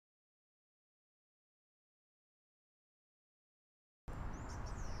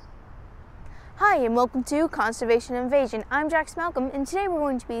Hi and welcome to Conservation Invasion. I'm Jax Malcolm and today we're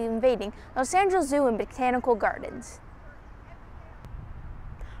going to be invading Los Angeles Zoo and Botanical Gardens.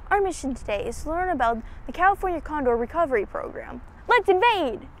 Our mission today is to learn about the California Condor Recovery Program. Let's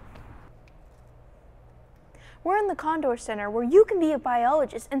invade! We're in the Condor Center where you can be a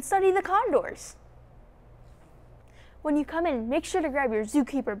biologist and study the condors. When you come in, make sure to grab your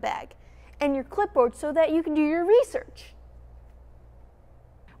zookeeper bag and your clipboard so that you can do your research.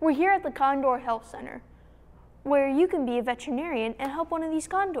 We're here at the Condor Health Center, where you can be a veterinarian and help one of these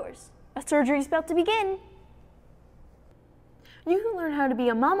condors. A surgery is about to begin. You can learn how to be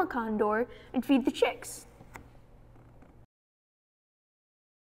a mama condor and feed the chicks.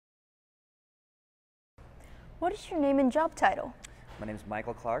 What is your name and job title? My name is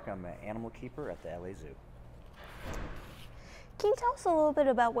Michael Clark. I'm an animal keeper at the LA Zoo. Can you tell us a little bit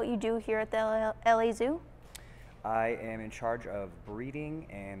about what you do here at the LA Zoo? I am in charge of breeding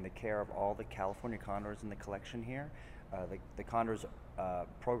and the care of all the California condors in the collection here. The condors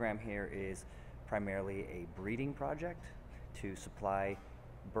program here is primarily a breeding project to supply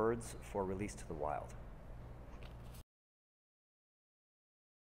birds for release to the wild.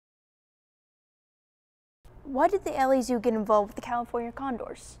 Why did the LA Zoo get involved with the California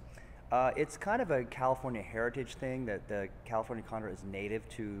condors? It's kind of a California heritage thing that the California condor is native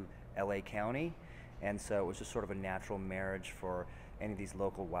to LA County. And so it was just sort of a natural marriage for any of these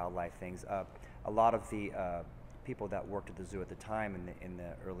local wildlife things. A lot of the people that worked at the zoo at the time in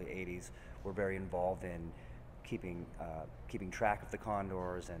the early 80s were very involved in keeping track of the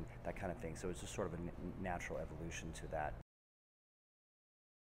condors and that kind of thing. So it's just sort of a natural evolution to that.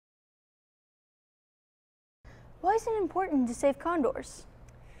 Why is it important to save condors?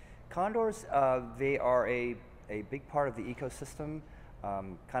 Condors, they are a big part of the ecosystem.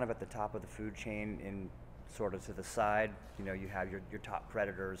 Kind of at the top of the food chain, in sort of to the side, you know, you have your top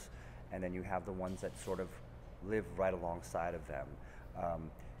predators, and then you have the ones that sort of live right alongside of them.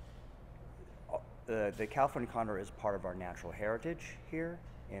 The California condor is part of our natural heritage here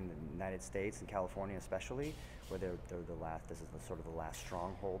in the United States and California especially, where they're the last. This is sort of the last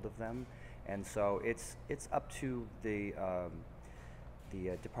stronghold of them, and so it's up to the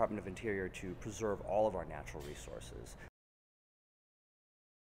Department of Interior to preserve all of our natural resources.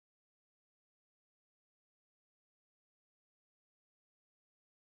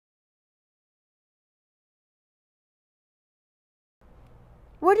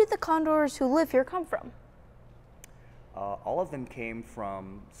 Where did the condors who live here come from? All of them came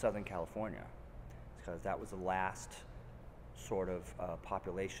from Southern California, because that was the last sort of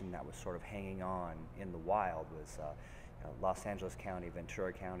population that was sort of hanging on in the wild. Was Los Angeles County,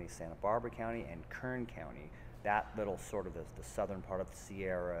 Ventura County, Santa Barbara County, and Kern County. That little sort of the southern part of the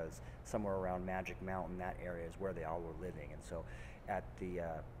Sierras, somewhere around Magic Mountain, that area is where they all were living. And so at the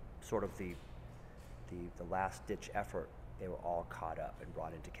sort of the last ditch effort, they were all caught up and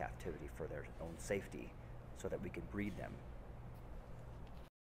brought into captivity for their own safety so that we could breed them.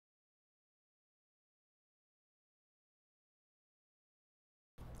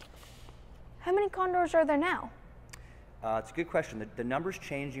 How many condors are there now? It's a good question. The number's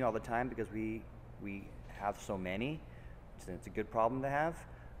changing all the time because we have so many. It's a good problem to have.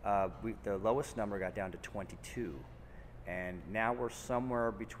 The lowest number got down to 22, and now we're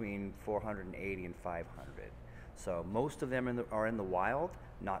somewhere between 480 and 500. So most of them are in the wild.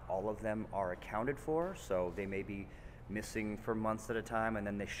 Not all of them are accounted for, so they may be missing for months at a time, and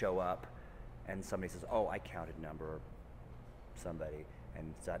then they show up and somebody says, oh, I counted number somebody,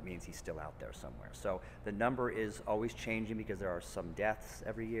 and so that means he's still out there somewhere. So the number is always changing because there are some deaths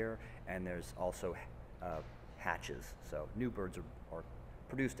every year, and there's also hatches. So new birds are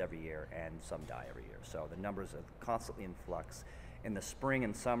produced every year, and some die every year. So the numbers are constantly in flux. In the spring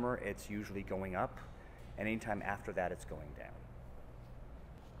and summer, it's usually going up, and anytime after that, it's going down.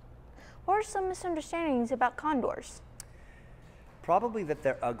 What are some misunderstandings about condors? Probably that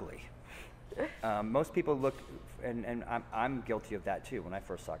they're ugly. Most people look, and I'm guilty of that too. When I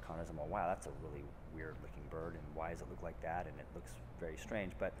first saw condors, I'm like, wow, that's a really weird looking bird, and why does it look like that? And it looks very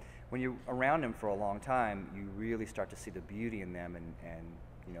strange. But when you're around them for a long time, you really start to see the beauty in them, and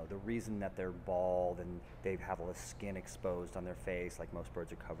you know, the reason that they're bald and they have all the skin exposed on their face, like most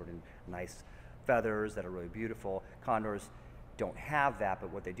birds are covered in nice feathers that are really beautiful. Condors don't have that,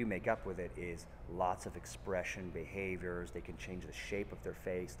 but what they do make up with it is lots of expression, behaviors. They can change the shape of their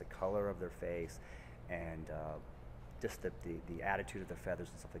face, the color of their face, and just the attitude of their feathers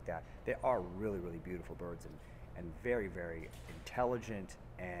and stuff like that. They are really, really beautiful birds, and very, very intelligent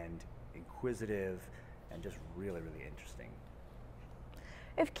and inquisitive and just really, really interesting.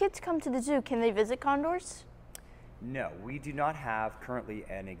 If kids come to the zoo, can they visit condors? No, we do not have currently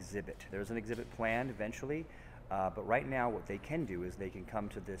an exhibit. There's an exhibit planned eventually, but right now what they can do is they can come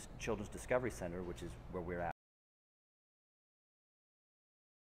to this Children's Discovery Center, which is where we're at.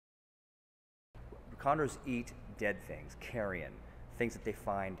 Condors eat dead things, carrion, things that they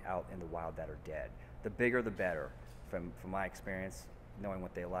find out in the wild that are dead. The bigger the better. From my experience, knowing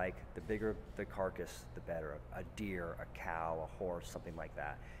what they like, the bigger the carcass, the better. A deer, a cow, a horse, something like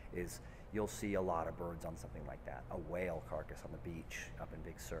that is. You'll see a lot of birds on something like that. A whale carcass on the beach up in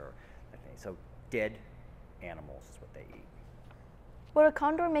Big Sur. Okay, so dead animals is what they eat. Would a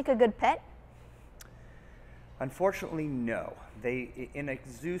condor make a good pet? Unfortunately, no. In a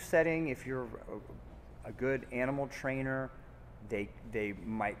zoo setting, if you're a good animal trainer, they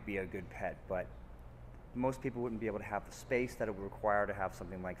might be a good pet, but most people wouldn't be able to have the space that it would require to have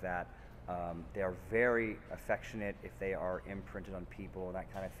something like that. They are very affectionate if they are imprinted on people and that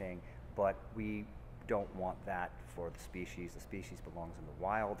kind of thing. But we don't want that for the species. The species belongs in the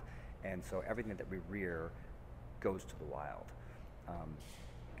wild, and so everything that we rear goes to the wild.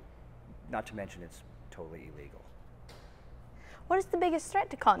 Not to mention it's totally illegal. What is the biggest threat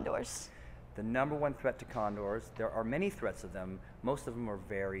to condors? The number one threat to condors, there are many threats of them. Most of them are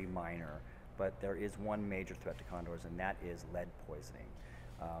very minor, but there is one major threat to condors, and that is lead poisoning.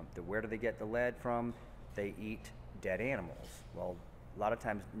 Where do they get the lead from? They eat dead animals. Well, a lot of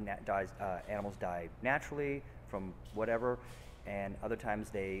times animals die naturally from whatever, and other times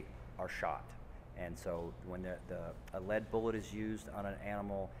they are shot. And so when a lead bullet is used on an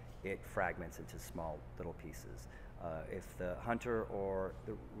animal, it fragments into small little pieces. If the hunter or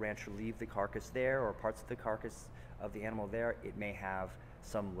the rancher leave the carcass there, or parts of the carcass of the animal there, it may have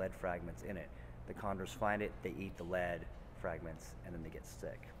some lead fragments in it. The condors find it, they eat the lead fragments, and then they get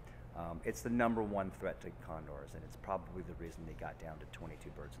sick. It's the number one threat to condors, and it's probably the reason they got down to 22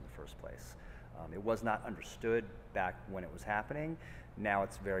 birds in the first place. It was not understood back when it was happening. Now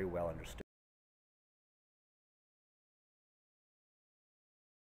it's very well understood.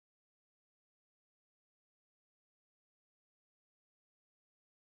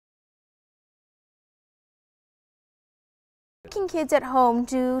 What can kids at home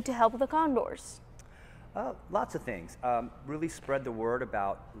do to help the condors? Lots of things. Really spread the word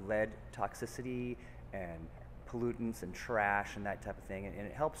about lead toxicity and pollutants and trash and that type of thing, and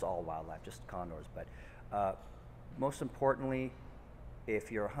it helps all wildlife, just condors. But most importantly,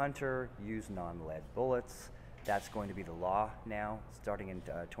 if you're a hunter, use non-lead bullets. That's going to be the law now, starting in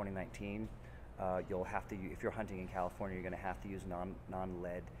 2019. You'll have to, if you're hunting in California, you're going to have to use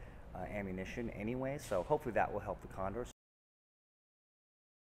non-lead ammunition anyway. So hopefully that will help the condors.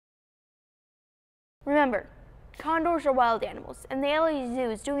 Remember, condors are wild animals, and the LA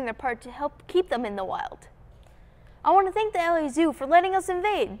Zoo is doing their part to help keep them in the wild. I want to thank the LA Zoo for letting us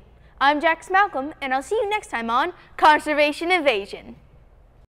invade. I'm Jax Malcolm, and I'll see you next time on Conservation Invasion.